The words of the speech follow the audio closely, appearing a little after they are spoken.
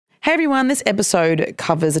Hey everyone, this episode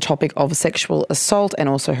covers the topic of sexual assault and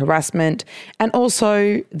also harassment and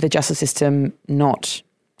also the justice system not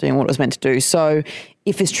doing what it was meant to do. So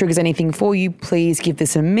if this triggers anything for you, please give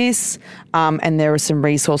this a miss. And there are some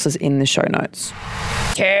resources in the show notes.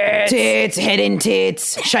 Tits, head in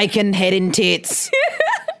tits, shaken head in tits.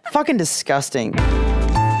 Fucking disgusting.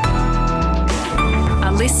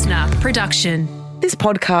 A listener production. This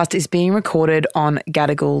podcast is being recorded on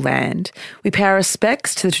Gadigal land. We pay our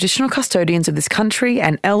respects to the traditional custodians of this country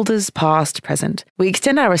and elders past, present. We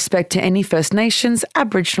extend our respect to any First Nations,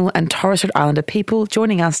 Aboriginal and Torres Strait Islander people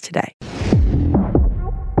joining us today.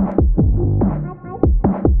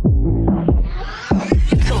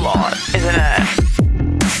 It's a lot, isn't it?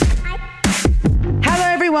 Hello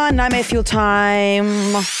everyone, NMF Fuel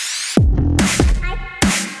Time.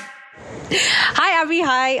 Hi Abby,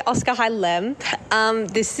 hi Oscar, hi Lem.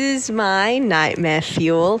 This is my nightmare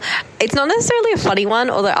fuel. It's not necessarily a funny one,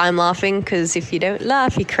 although I'm laughing because if you don't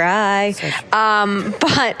laugh, you cry.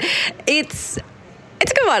 But it's a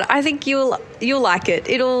good one. I think you'll like it.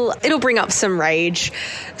 It'll bring up some rage.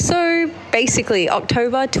 So basically,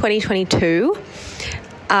 October 2022.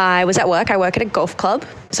 I was at work. I work at a golf club.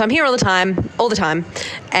 So I'm here all the time,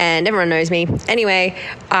 and everyone knows me. Anyway,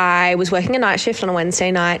 I was working a night shift on a Wednesday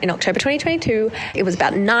night in October 2022. It was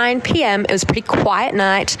about 9 p.m. It was a pretty quiet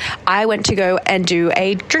night. I went to go and do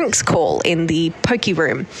a drinks call in the pokey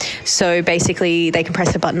room. So basically, they can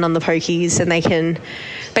press a button on the pokies and they can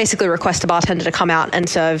basically request a bartender to come out and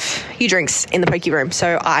serve you drinks in the pokey room.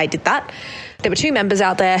 So I did that. There were two members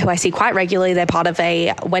out there who I see quite regularly. They're part of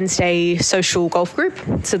a Wednesday social golf group.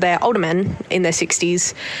 So they're older men in their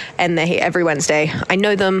 60s and they're here every Wednesday. I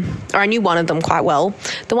know them, or I knew one of them quite well.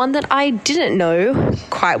 The one that I didn't know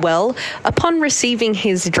quite well, upon receiving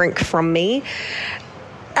his drink from me,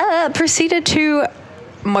 proceeded to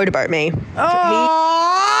motorboat me.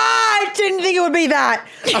 I didn't think it would be that.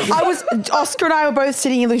 Oscar and I were both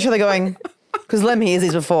sitting in each other going, because Lem hears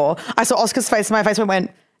these before. I saw Oscar's face and my face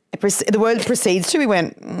went, the word proceeds to, we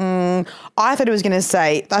went, I thought she was going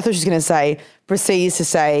to say, proceeds to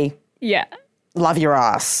say, Yeah. love your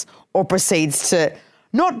ass, or proceeds to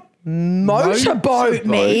not motorboat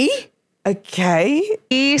me. Okay.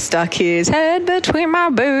 He stuck his head between my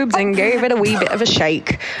boobs and gave it a wee bit of a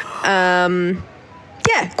shake. Yeah,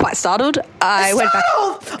 quite startled. I went back.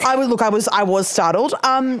 I was startled.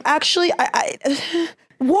 Actually,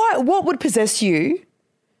 what would possess you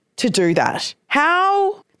to do that?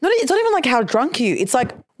 How? It's not even like how drunk are you. It's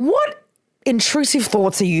like, what intrusive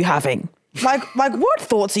thoughts are you having? Like what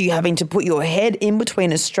thoughts are you having to put your head in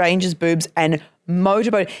between a stranger's boobs and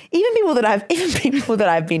motorboat? Even people that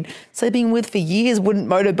I've been sleeping with for years wouldn't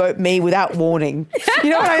motorboat me without warning. You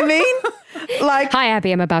know what I mean? Like, Hi,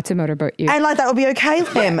 Abby, I'm about to motorboat you. and like that would be okay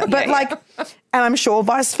with him. But like, and I'm sure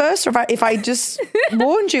vice versa. If I just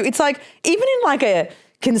warned you, it's like even in like a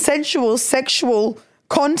consensual sexual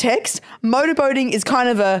context, motorboating is kind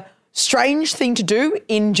of a strange thing to do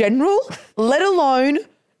in general, let alone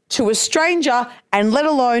to a stranger and let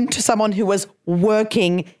alone to someone who was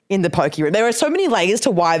working in the pokey room. There are so many layers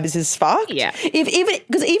to why this is fucked. Yeah. Even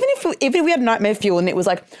if we had nightmare fuel and it was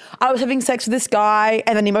like, I was having sex with this guy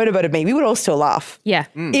and then he motorboated me, we would all still laugh. Yeah.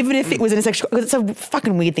 Even if it was in a sexual, because it's a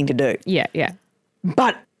fucking weird thing to do. Yeah.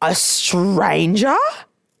 But a stranger,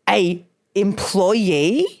 a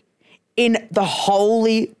employee in the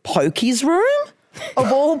holy pokies room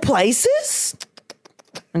of all places?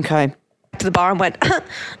 Okay. to the bar and went,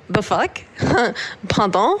 the fuck?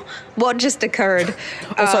 Pardon? What just occurred?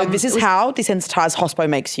 Also, this is how desensitized hospo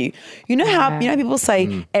makes you. You know how, people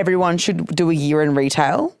say everyone should do a year in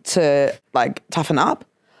retail to like toughen up?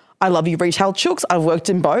 I love you retail chooks. I've worked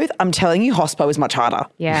in both. I'm telling you, hospo is much harder.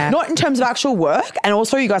 Yeah. Not in terms of actual work. And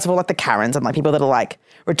also you guys have all like the Karens and like people that are like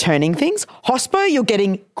returning things. Hospo, you're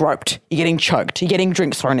getting groped. You're getting choked. You're getting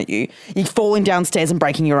drinks thrown at you. You're falling downstairs and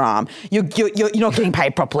breaking your arm. You're not getting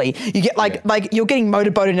paid properly. You get like you're getting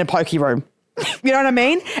motorboated in a pokey room. You know what I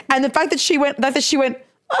mean? And the fact that she went, that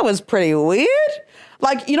was pretty weird.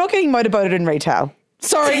 Like, you're not getting motorboated in retail.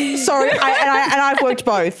 Sorry. I've worked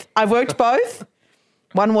both.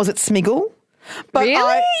 One was at Smiggle. But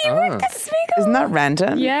Really? You worked at Smiggle? Isn't that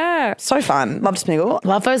random? Yeah. So fun. Loved Smiggle.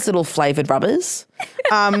 Love those little flavoured rubbers.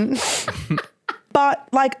 But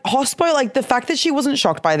like hospo, like the fact that she wasn't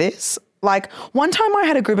shocked by this. Like one time I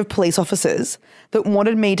had a group of police officers that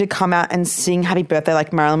wanted me to come out and sing Happy Birthday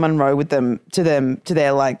like Marilyn Monroe with them to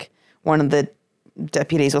their like one of the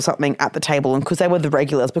deputies or something at the table. And because they were the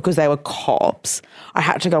regulars, because they were cops, I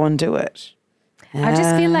had to go and do it. I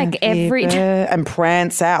just feel like every and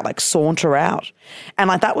prance out, like saunter out. And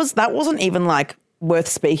like that wasn't even like worth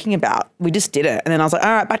speaking about. We just did it. And then I was like,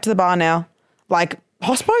 all right, back to the bar now. Like,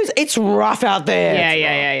 hospos, it's rough out there.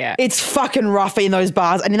 Yeah. It's fucking rough in those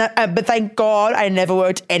bars. And but thank God I never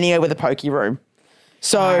worked anywhere with a pokey room.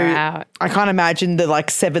 So Wow. I can't imagine the like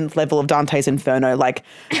 7th level of Dante's Inferno. Like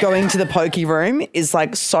going to the pokey room is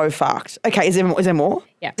like so fucked. Okay, is there more?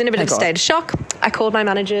 Yeah. I was in a bit of a state of shock. I called my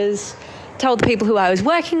managers, told the people who I was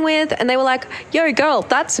working with, and they were like, yo, girl,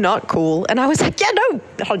 that's not cool. And I was like, yeah, no,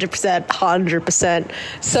 100%.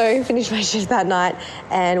 So finished my shift that night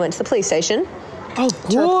and went to the police station. Oh,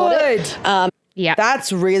 good. Yeah.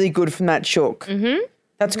 That's really good from that shook. Mm-hmm.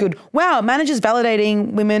 That's good. Wow, managers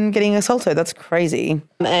validating women getting assaulted. That's crazy.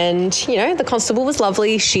 And, the constable was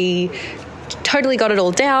lovely. She totally got it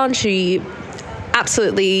all down. She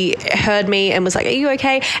absolutely heard me and was like, are you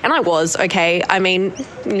okay? And I was okay. I mean,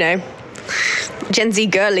 Gen Z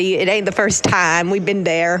girly, it ain't the first time, we've been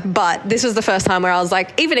there, but this was the first time where I was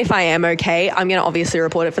like, even if I am okay, I'm going to obviously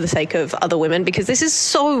report it for the sake of other women, because this is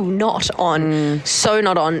so not on,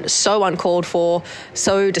 so uncalled for,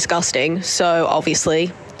 so disgusting. So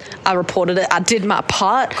obviously I reported it. I did my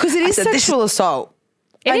part. Because it is sexual assault.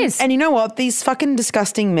 It is. And you know what? These fucking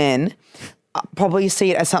disgusting men probably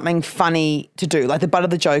see it as something funny to do. Like the butt of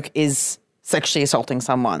the joke is sexually assaulting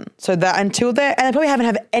someone. So that and they probably haven't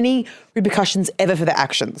had any repercussions ever for their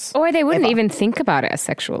actions. Or they wouldn't ever. even think about it as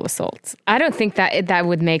sexual assault. I don't think that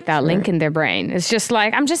would make that link in their brain. It's just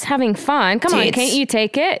like, I'm just having fun. Come on, can't you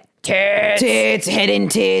take it? Tits, head in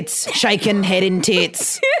tits, shaking head in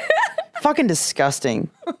tits. Fucking disgusting.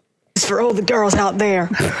 It's for all the girls out there.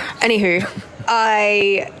 Anywho,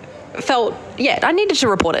 I felt, I needed to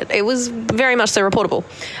report it. It was very much so reportable.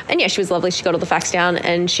 And she was lovely. She got all the facts down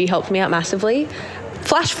and she helped me out massively.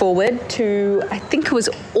 Flash forward to, I think it was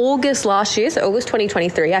August last year, so August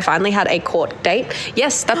 2023, I finally had a court date.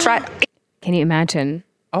 Yes, that's right. Can you imagine?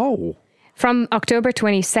 Oh. From October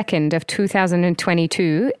 22nd of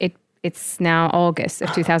 2022, it's now August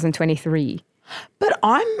of 2023. But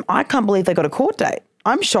I can't believe they got a court date.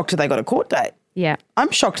 I'm shocked that they got a court date. Yeah, I'm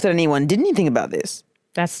shocked that anyone did anything about this.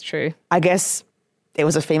 that's true. I guess there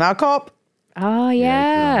was a female cop. Oh,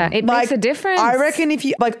 yeah. It makes a difference. I reckon if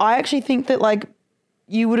you, I actually think that,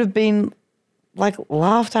 you would have been,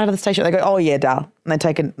 laughed out of the station. They go, oh, yeah, Dal. And they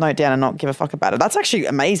take a note down and not give a fuck about it. That's actually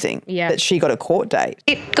amazing that she got a court date.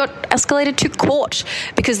 It got escalated to court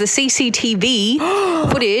because the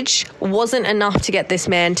CCTV footage wasn't enough to get this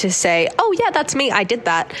man to say, oh, yeah, that's me. I did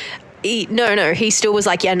that. No. He still was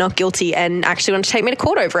like, yeah, not guilty, and actually wanted to take me to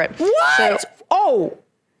court over it. What?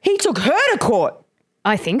 He took her to court.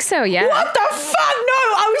 I think so, yeah. What the fuck? No,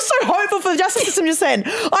 I was so hopeful for the justice system just then.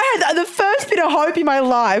 I had the first bit of hope in my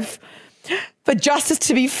life for justice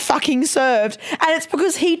to be fucking served. And it's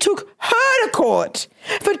because he took her to court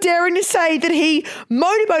for daring to say that he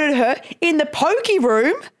motorboated her in the pokey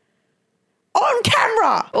room on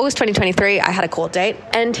camera. August 2023, I had a court date,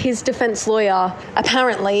 and his defense lawyer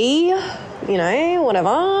apparently,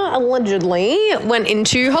 allegedly went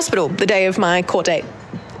into hospital the day of my court date.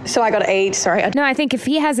 So I got No, I think if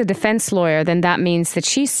he has a defense lawyer, then that means that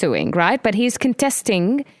she's suing, right? But he's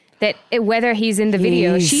contesting that whether he's in the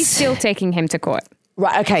video, she's still taking him to court.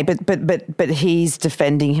 Right, okay, but he's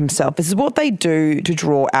defending himself. This is what they do to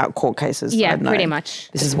draw out court cases. Yeah, pretty much.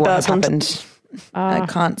 This is what has happened. I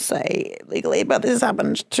can't say legally, but this has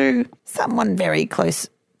happened to someone very close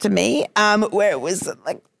to me, where it was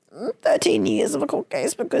 13 years of a court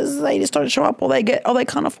case because they just don't show up, or they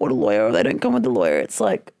can't afford a lawyer, or they don't come with a lawyer. It's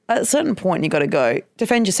like at a certain point you got to go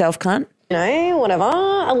defend yourself, cunt.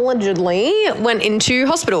 Allegedly went into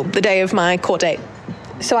hospital the day of my court date.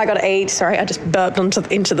 So I got I just burped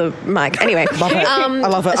into the mic. Anyway. Love it. I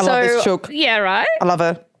love it. I love this chook. Yeah, right? I love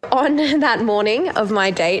her. On that morning of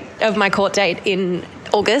my court date in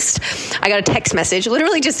August, I got a text message,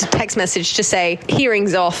 literally just a text message to say,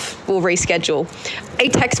 hearing's off, we'll reschedule. A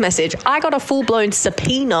text message. I got a full-blown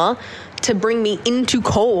subpoena to bring me into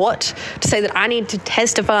court to say that I need to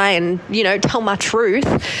testify and, tell my truth.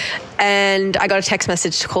 And I got a text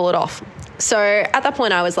message to call it off. So at that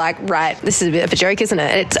point I was like, right, this is a bit of a joke, isn't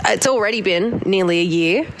it? It's already been nearly a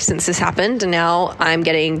year since this happened, and now I'm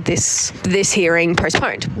getting this hearing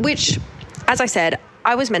postponed, which, as I said,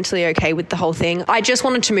 I was mentally okay with the whole thing. I just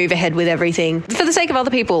wanted to move ahead with everything for the sake of other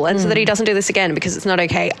people and so that he doesn't do this again, because it's not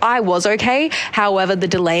okay. I was okay. However, the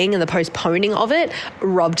delaying and the postponing of it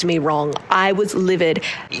rubbed me wrong. I was livid.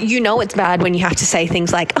 It's bad when you have to say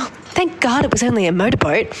things like, oh, thank God it was only a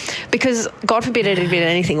motorboat, because God forbid it had been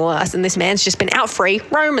anything worse. And this man's just been out free,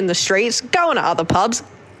 roaming the streets, going to other pubs,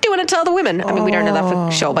 doing it to other women. I mean, we don't know that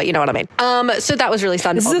for sure, but you know what I mean. So that was really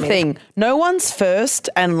starting to bother me. This is the thing. No one's first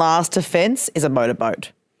and last offence is a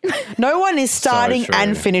motorboat. No one is starting true.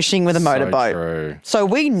 and finishing with a motorboat. True. So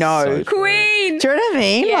we know. So true. Queen. Do you know what I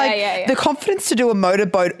mean? Yeah, like yeah. the confidence to do a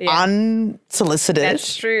motorboat unsolicited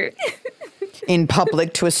That's true. in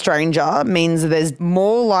public to a stranger means that there's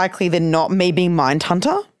more likely than not me being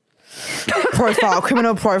Mindhunter.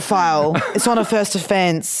 Criminal profile. It's not a first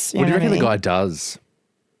offence. What do you reckon I mean? the guy does?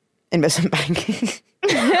 Investment banking.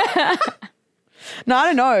 No, I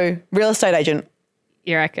don't know. Real estate agent.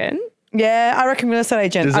 You reckon? Yeah, I reckon real estate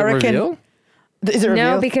agent. Does it I reckon. reveal? Is it No,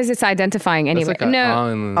 revealed? because it's identifying anyway. It's like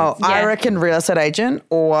No. I Yeah. reckon real estate agent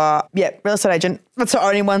or real estate agent. That's the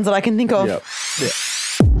only ones that I can think of. Yep. Yeah.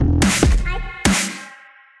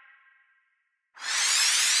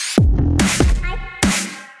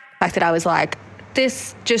 The fact that I was like,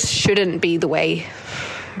 this just shouldn't be the way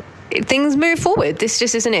things move forward. This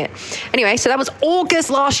just isn't it. Anyway, so that was August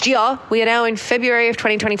last year. We are now in February of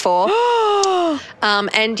 2024.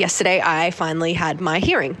 And yesterday I finally had my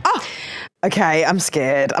hearing. Okay, I'm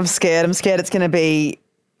scared. I'm scared it's going to be.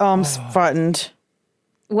 Oh, I'm frightened.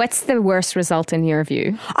 What's the worst result in your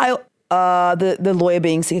view? The lawyer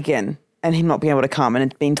being sick again and him not being able to come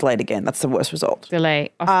and it being delayed again. That's the worst result.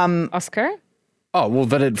 Delay. Oscar? Oh, well,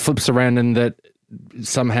 that it flips around and that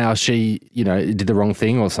somehow she, did the wrong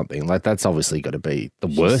thing or something. Like, that's obviously got to be the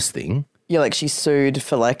worst thing. Yeah, like she's sued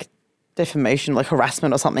for like defamation, like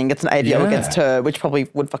harassment or something, gets an AVO against her, which probably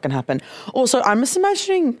would fucking happen. Also, I'm just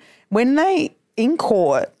imagining when they, in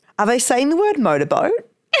court, are they saying the word motorboat?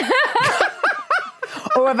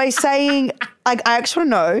 Or are they saying, like, I actually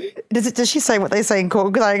want to know, does she say what they say in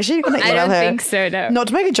court? Because I actually want to email her. I don't think so, no. Not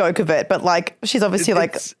to make a joke of it, but like, she's obviously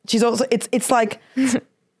she's also, it's like,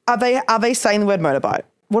 are they saying the word motorboat?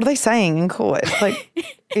 What are they saying in court? Like,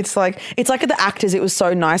 it's like at the Actors, it was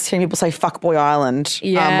so nice hearing people say fuckboy island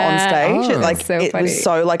on stage. It was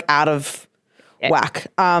so like out of whack.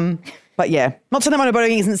 But yeah, not saying that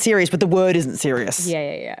motorboating isn't serious, but the word isn't serious.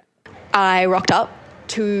 Yeah. I rocked up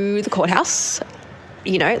to the courthouse,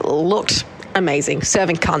 looked amazing.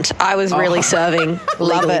 Serving cunt. I was really serving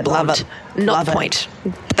legally blonde. Not the point.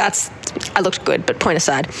 I looked good, but point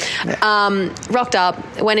aside. Yeah. Rocked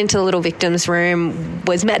up, went into the little victim's room,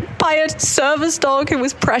 was met by a service dog who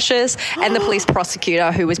was precious, and the police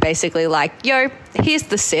prosecutor who was basically like, yo, here's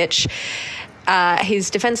the sitch. His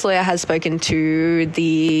defense lawyer has spoken to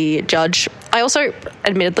the judge. I also,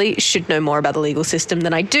 admittedly, should know more about the legal system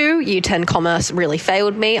than I do. Year 10 commerce really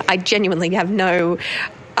failed me. I genuinely have no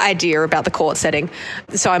idea about the court setting,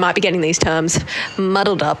 so I might be getting these terms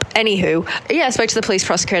muddled up. Anywho, I spoke to the police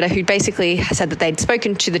prosecutor who basically said that they'd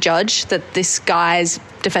spoken to the judge, that this guy's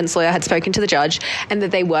defense lawyer had spoken to the judge, and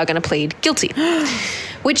that they were going to plead guilty.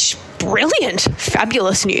 Which, brilliant,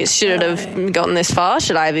 fabulous news. Should it have gotten this far?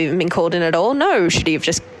 Should I have even been called in at all? No. Should he have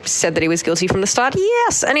just said that he was guilty from the start?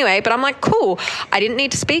 Yes. Anyway, but I'm like, cool. I didn't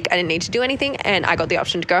need to speak. I didn't need to do anything. And I got the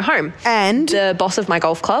option to go home. And the boss of my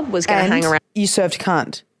golf club was going to hang around. You served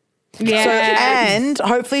cunt. Yeah. So, and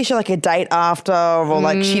hopefully she had like a date after, or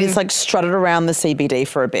like she just like strutted around the CBD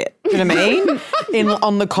for a bit. Do you know what I mean?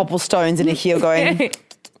 On the cobblestones in a heel going.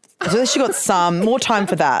 So she got some more time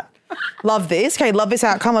for that. Love this. Okay, love this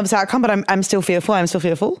outcome, but I'm still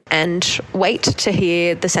fearful. And wait to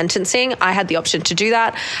hear the sentencing. I had the option to do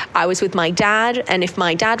that. I was with my dad, and if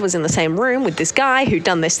my dad was in the same room with this guy who'd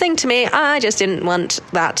done this thing to me, I just didn't want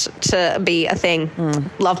that to be a thing.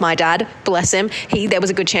 Love my dad, bless him. There was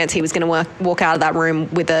a good chance he was going to walk out of that room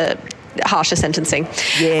with a harsher sentencing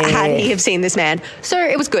had he have seen this man. So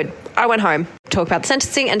it was good. I went home, talked about the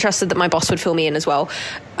sentencing, and trusted that my boss would fill me in as well.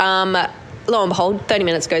 Lo and behold, 30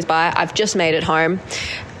 minutes goes by. I've just made it home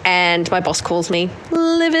and my boss calls me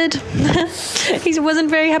livid. He wasn't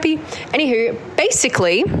very happy. Anywho,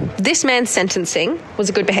 basically, this man's sentencing was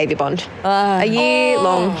a good behaviour bond. A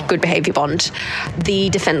year-long good behaviour bond. The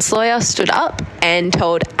defence lawyer stood up and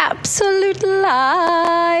told absolute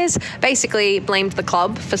lies. Basically, blamed the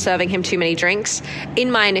club for serving him too many drinks. In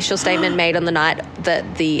my initial statement made on the night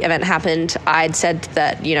that the event happened, I'd said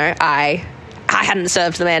that, I hadn't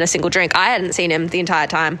served the man a single drink. I hadn't seen him the entire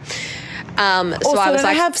time. So I was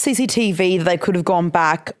like, have CCTV that they could have gone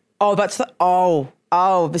back.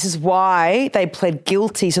 This is why they pled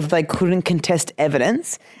guilty, so that they couldn't contest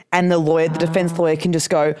evidence. And the defense lawyer can just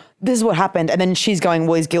go, this is what happened. And then she's going,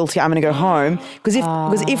 well, he's guilty. I'm going to go home. Because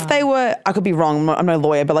if they were, I could be wrong. I'm no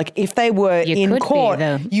lawyer, but like if they were in court,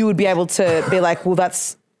 you would be able to be like, well,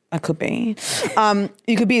 I could be.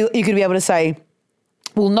 You could be able to say,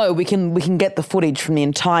 well, no, we can get the footage from the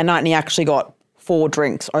entire night, and he actually got 4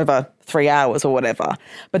 drinks over 3 hours or whatever.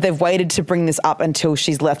 But they've waited to bring this up until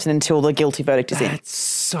she's left and until the guilty verdict is in. That's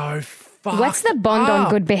so fucked What's the bond on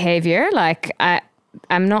good behaviour? Like,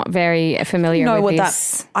 I'm not very familiar know with what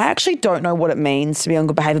this. I actually don't know what it means to be on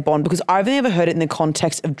good behaviour bond because I've only ever heard it in the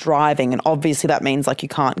context of driving, and obviously that means like you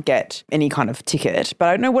can't get any kind of ticket. But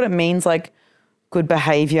I don't know what it means like good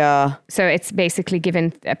behaviour. So it's basically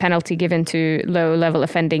given a penalty given to low-level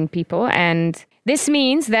offending people, and this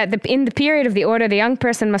means that in the period of the order, the young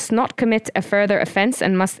person must not commit a further offence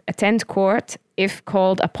and must attend court if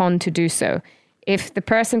called upon to do so. If the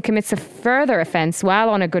person commits a further offence while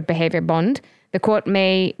on a good behaviour bond, the court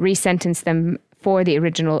may re-sentence them for the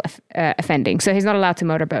original offending. So he's not allowed to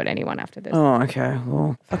motorboat anyone after this. Oh, okay.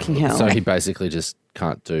 Well, fucking hell. So he basically just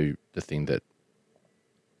can't do the thing that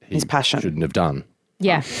his passion shouldn't have done.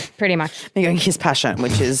 Yeah, pretty much. His passion,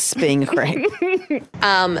 which is being a creep.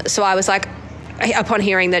 So I was like, upon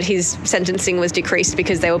hearing that his sentencing was decreased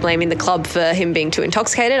because they were blaming the club for him being too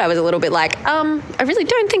intoxicated, I was a little bit like, I really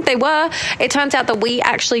don't think they were. It turns out that we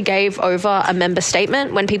actually gave over a member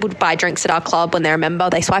statement. When people buy drinks at our club, when they're a member,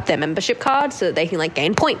 they swipe their membership card so that they can like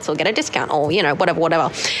gain points or get a discount or, you know, whatever.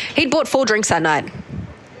 He'd bought 4 drinks that night.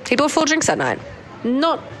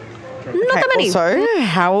 Not that many. Also,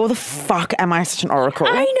 how the fuck am I such an oracle?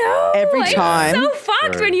 I know. Every time. It's so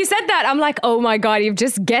fucked when you said that. I'm like, oh my God, you've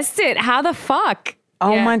just guessed it. How the fuck?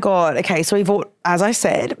 Oh my God. Okay, so he bought, as I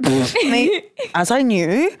said, as I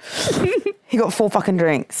knew, he got 4 fucking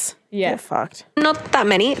drinks. Yeah. Get fucked. Not that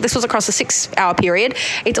many. This was across a 6-hour period.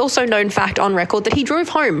 It's also known fact on record that he drove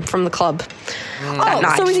home from the club that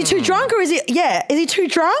night. So is he too drunk or is he too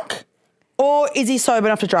drunk? Or is he sober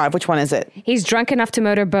enough to drive? Which one is it? He's drunk enough to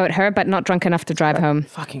motorboat her, but not drunk enough to drive home.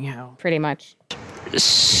 Fucking hell. Pretty much.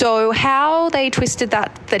 So how they twisted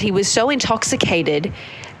that he was so intoxicated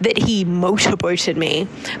that he motorboated me.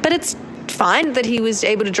 But it's fine that he was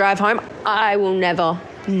able to drive home. I will never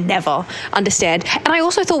understand. And I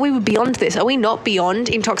also thought we were beyond this. Are we not beyond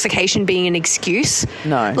intoxication being an excuse?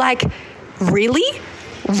 No. Like, really?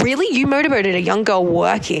 Really? You motorboated a young girl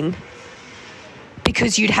working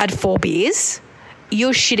because you'd had 4 beers?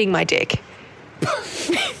 You're shitting my dick.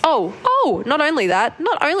 Not only that,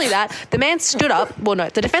 the man stood up,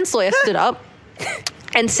 the defense lawyer stood up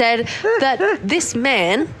and said that this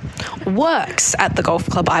man works at the golf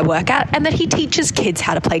club I work at and that he teaches kids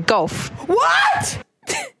how to play golf. What?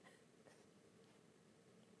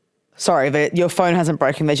 Sorry, your phone hasn't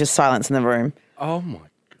broken. There's just silence in the room. Oh my God.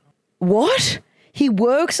 What? He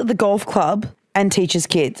works at the golf club and teaches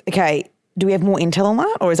kids. Okay. Do we have more intel on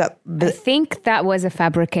that, or is that? I think that was a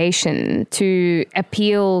fabrication to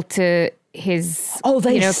appeal to his. Oh,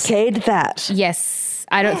 they said that. Yes,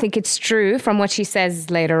 I don't think it's true from what she says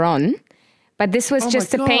later on, but this was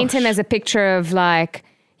just to paint him as a picture of like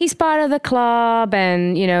he's part of the club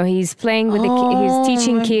and you know he's playing with he's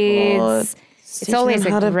teaching kids. It's always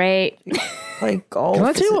a great. Play golf. Can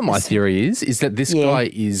I tell you what my theory is? Is that this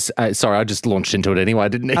guy is... sorry, I just launched into it anyway. I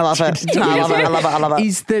didn't. I love it. I love it.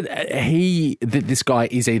 Is that that this guy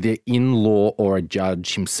is either in law or a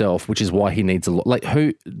judge himself, which is why he needs a law. Like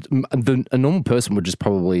a normal person would just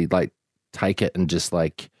probably like take it and just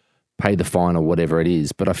like pay the fine or whatever it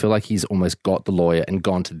is. But I feel like he's almost got the lawyer and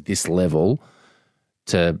gone to this level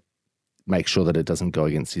to make sure that it doesn't go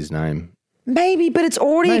against his name. Maybe, but it's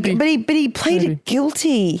already. But he played it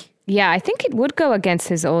guilty. Yeah, I think it would go against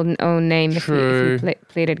his own name if he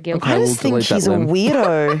pleaded guilty. I just think he's a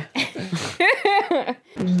weirdo.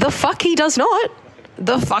 The fuck he does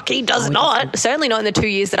not. Certainly not in the 2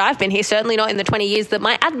 years that I've been here. Certainly not in the 20 years that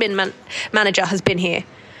my admin manager has been here.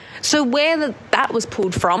 So where that was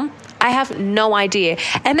pulled from, I have no idea.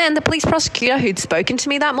 And then the police prosecutor who'd spoken to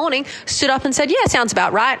me that morning stood up and said, yeah, sounds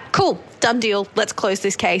about right. Cool. Done deal. Let's close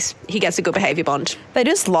this case. He gets a good behaviour bond. They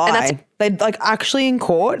just lie. They like actually in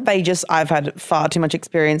court, I've had far too much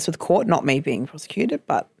experience with court, not me being prosecuted,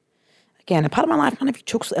 but again, a part of my life none of you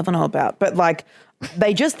chooks will ever know about. But like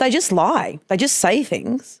they just lie. They just say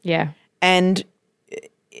things. Yeah. And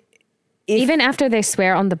even after they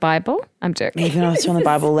swear on the Bible, I'm joking. Even after on the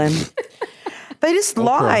Bible then. They just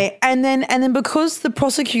lie. And then because the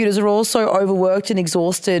prosecutors are also overworked and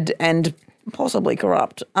exhausted and possibly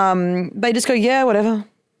corrupt, they just go, yeah, whatever.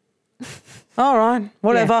 All right,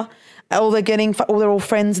 whatever. Yeah. They're all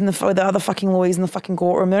friends with the other fucking lawyers in the fucking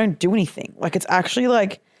courtroom. They don't do anything. Like it's actually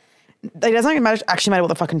like, it doesn't even actually matter what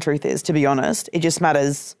the fucking truth is, to be honest. It just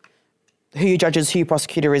matters who your judges, who your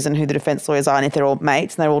prosecutor is and who the defense lawyers are and if they're all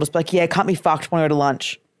mates and they're all just like, yeah, can't be fucked, want to go to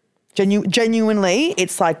lunch. Genuinely,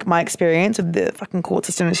 it's like my experience of the fucking court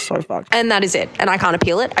system is so fucked. And that is it. And I can't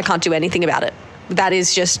appeal it. I can't do anything about it.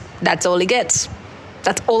 That's all he gets.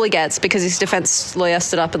 That's all he gets because his defense lawyer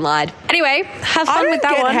stood up and lied. Anyway, have fun with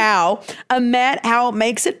that one. How it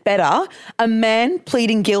makes it better, a man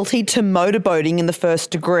pleading guilty to motorboating in the first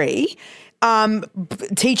degree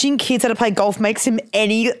teaching kids how to play golf makes him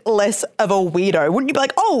any less of a weirdo. Wouldn't you be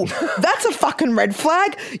like, oh, that's a fucking red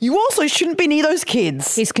flag? You also shouldn't be near those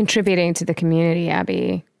kids. He's contributing to the community,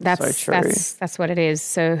 Abby. That's So true. That's what it is.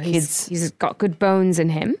 So he's got good bones in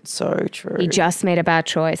him. So true. He just made a bad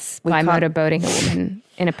choice by can't- motorboating a woman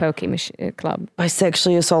in a pokey club. By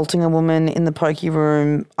sexually assaulting a woman in the pokey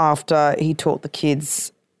room after he taught the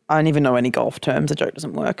kids. I don't even know any golf terms. The joke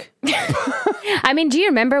doesn't work. I mean, do you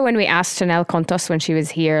remember when we asked Chanel Contos when she was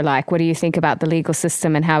here, like, what do you think about the legal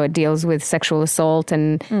system and how it deals with sexual assault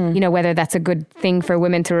and, you know, whether that's a good thing for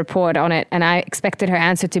women to report on it? And I expected her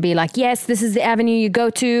answer to be like, yes, this is the avenue you go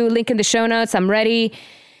to, link in the show notes, I'm ready,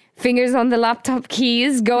 fingers on the laptop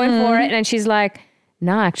keys, going for it. And she's like,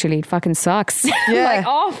 no, actually, it fucking sucks. Yeah. Like,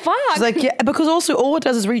 oh, fuck. She's like, yeah, because also all it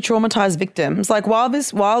does is re-traumatize victims. Like while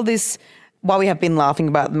we have been laughing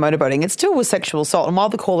about the motorboating, it still was sexual assault. And while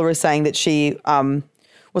the caller is saying that she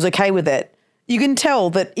was okay with it, you can tell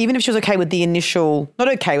that even if she was okay with the initial,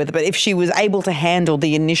 not okay with it, but if she was able to handle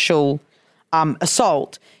the initial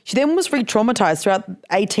assault, she then was re-traumatized throughout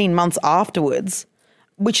 18 months afterwards,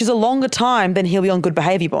 which is a longer time than he'll be on good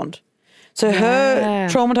behaviour bond. So her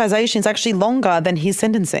traumatization is actually longer than his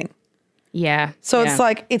sentencing. Yeah. So it's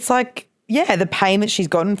like, yeah, the pain that she's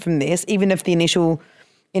gotten from this, even if the initial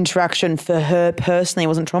interaction for her personally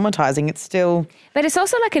wasn't traumatizing, it's still... But it's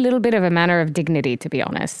also like a little bit of a matter of dignity, to be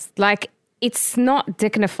honest. Like, it's not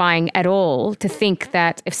dignifying at all to think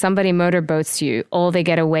that if somebody motorboats you, all they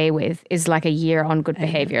get away with is like a year on good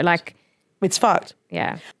behavior. Like, It's fucked.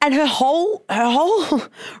 yeah. And her whole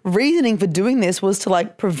reasoning for doing this was to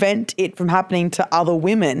like prevent it from happening to other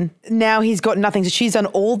women. Now he's got nothing. So she's done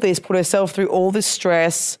all this, put herself through all this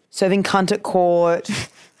stress, serving cunt at court,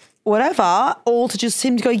 whatever, all to just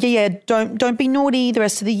him to go, yeah, don't be naughty the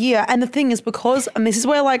rest of the year. And the thing is, because, and this is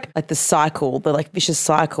where like the cycle, the like vicious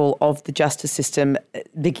cycle of the justice system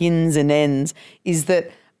begins and ends, is that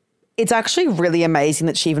it's actually really amazing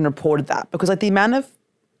that she even reported that, because like the amount of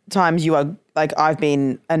times you are like, I've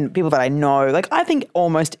been, and people that I know, like I think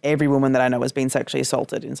almost every woman that I know has been sexually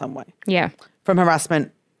assaulted in some way. Yeah. From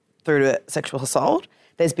harassment through to sexual assault,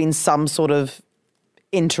 there's been some sort of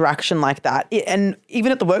interaction like that. And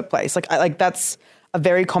even at the workplace, like that's a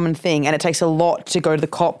very common thing, and it takes a lot to go to the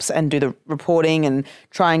cops and do the reporting and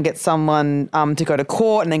try and get someone to go to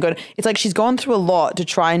court and then it's like she's gone through a lot to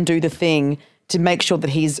try and do the thing to make sure that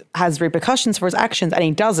has repercussions for his actions, and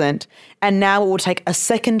he doesn't. And now it will take a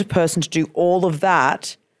second person to do all of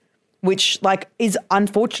that, which like is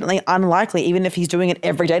unfortunately unlikely, even if he's doing it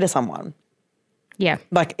every day to someone. Yeah.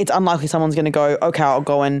 Like it's unlikely someone's going to go, okay, I'll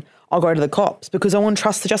go to the cops, because I won't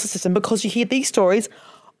trust the justice system, because you hear these stories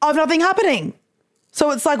of nothing happening.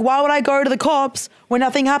 So it's like, why would I go to the cops when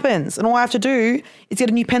nothing happens? And all I have to do is get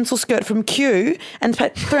a new pencil skirt from Q and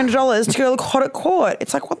pay $300 to go look hot at court.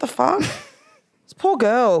 It's like, what the fuck? This poor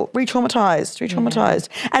girl, re-traumatized. Yeah.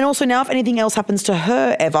 And also now if anything else happens to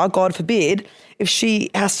her ever, God forbid, if she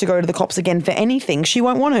has to go to the cops again for anything, she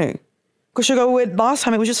won't want to. Because she'll go, well, last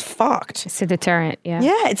time it was just fucked. It's a deterrent, yeah.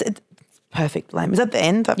 Yeah, it's perfect, lame. Is that the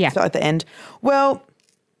end? Yeah. At the end. Well,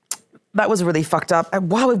 that was really fucked up.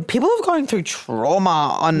 Wow, people have gone through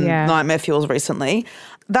trauma on Nightmare Fuels recently.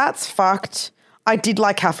 That's fucked. I did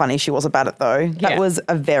like how funny she was about it, though. That was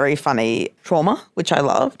a very funny trauma, which I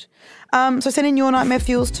loved. So send in your Nightmare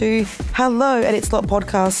Fuels to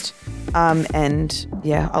hello@itslot.podcast. And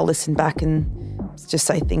yeah, I'll listen back and just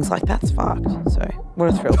say things like that's fucked. So what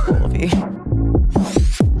a thrill for all of you.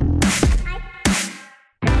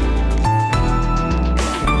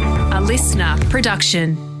 A listener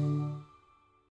production.